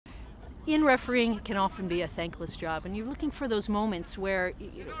In refereeing, it can often be a thankless job, and you're looking for those moments where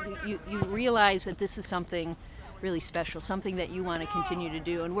you realize that this is something really special, something that you want to continue to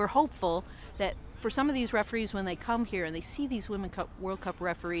do. And we're hopeful that for some of these referees, when they come here and they see these World Cup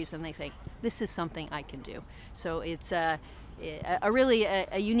referees, and they think, this is something I can do. So it's a really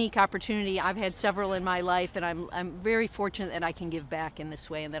unique opportunity. I've had several in my life, and I'm very fortunate that I can give back in this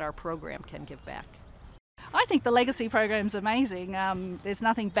way and that our program can give back. I think the Legacy program's amazing. There's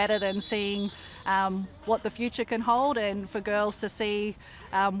nothing better than seeing what the future can hold, and for girls to see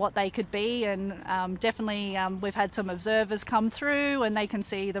what they could be. And definitely we've had some observers come through, and they can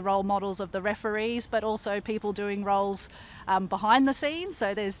see the role models of the referees, but also people doing roles behind the scenes.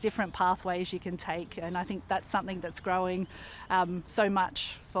 So there's different pathways you can take, and I think that's something that's growing so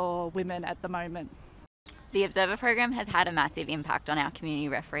much for women at the moment. The Observer program has had a massive impact on our community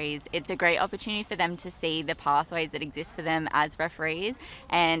referees. It's a great opportunity for them to see the pathways that exist for them as referees,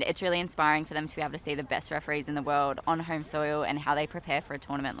 and it's really inspiring for them to be able to see the best referees in the world on home soil and how they prepare for a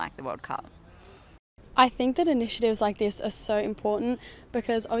tournament like the World Cup. I think that initiatives like this are so important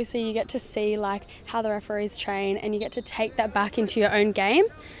because obviously you get to see how the referees train, and you get to take that back into your own game.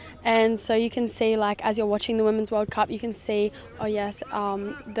 And so you can see, as you're watching the Women's World Cup, you can see, oh yes,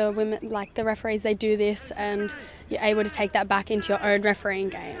 the women, the referees, they do this, and you're able to take that back into your own refereeing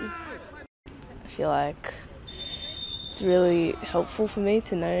game. I feel like it's really helpful for me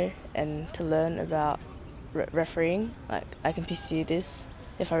to know and to learn about refereeing. I can pursue this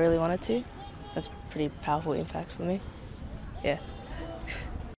if I really wanted to. That's a pretty powerful impact for me. Yeah.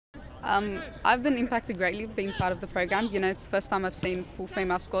 I've been impacted greatly being part of the program. You know, it's the first time I've seen full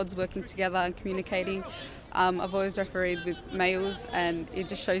female squads working together and communicating. I've always refereed with males, and it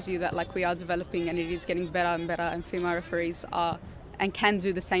just shows you that we are developing, and it is getting better and better, and female referees are and can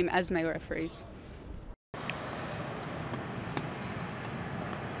do the same as male referees.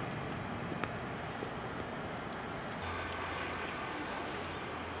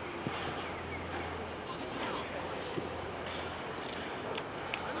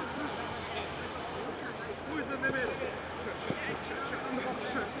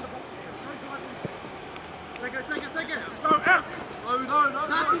 Take it! Go, out! No!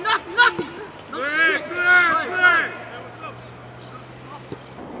 Nothing! Clear!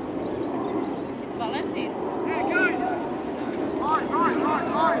 It's Valentin. Hey, guys!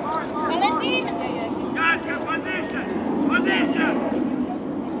 Right. Valentin! Guys, get position!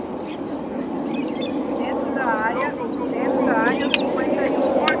 Dentro da área, 51. Dentro da área,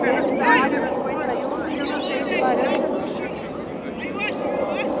 51. Eu não sei, o de laranja.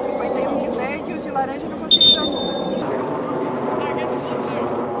 51 de verde, e o de laranja eu não consigo ver o número.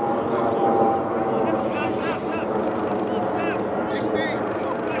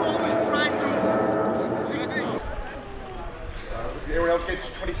 Anyone else get to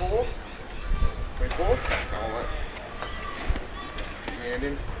 24? 24? All right. Hand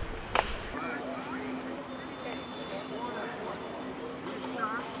in.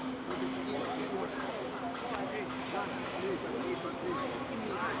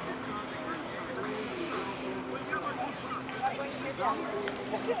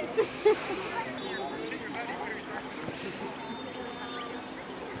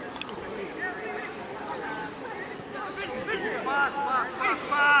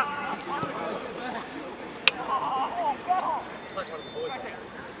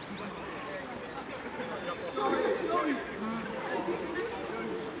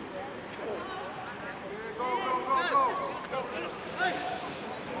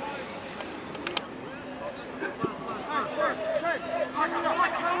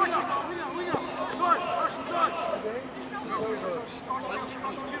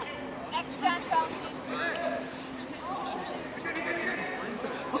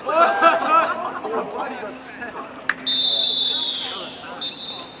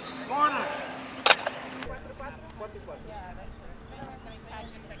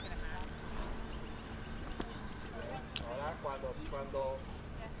 Cuando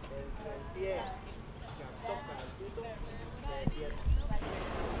el pie toca el piso, se detiene.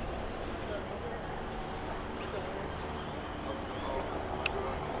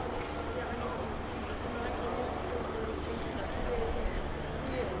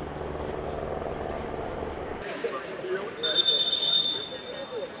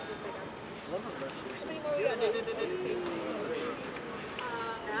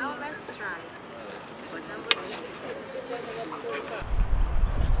 Now let's try.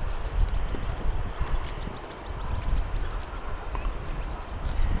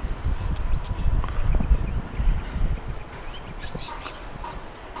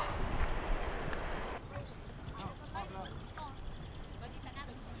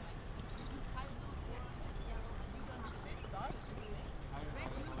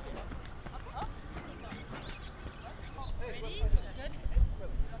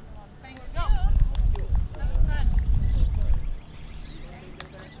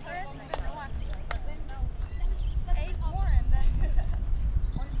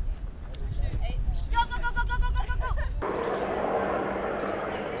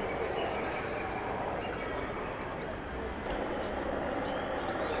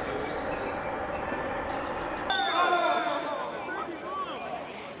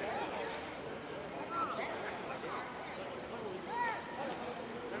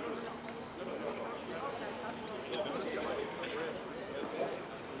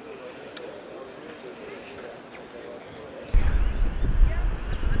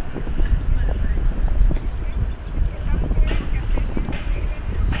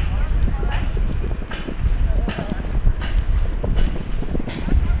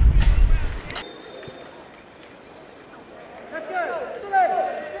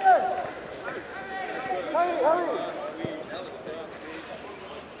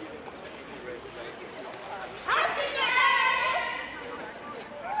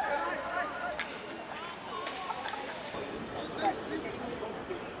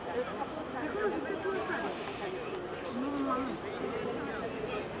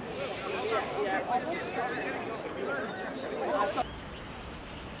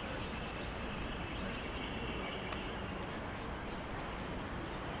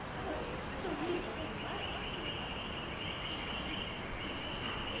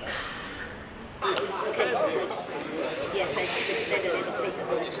 Yes, I see the feather and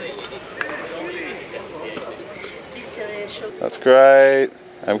That's great.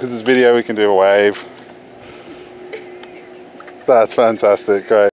 And because it's video, we can do a wave. That's fantastic. Great.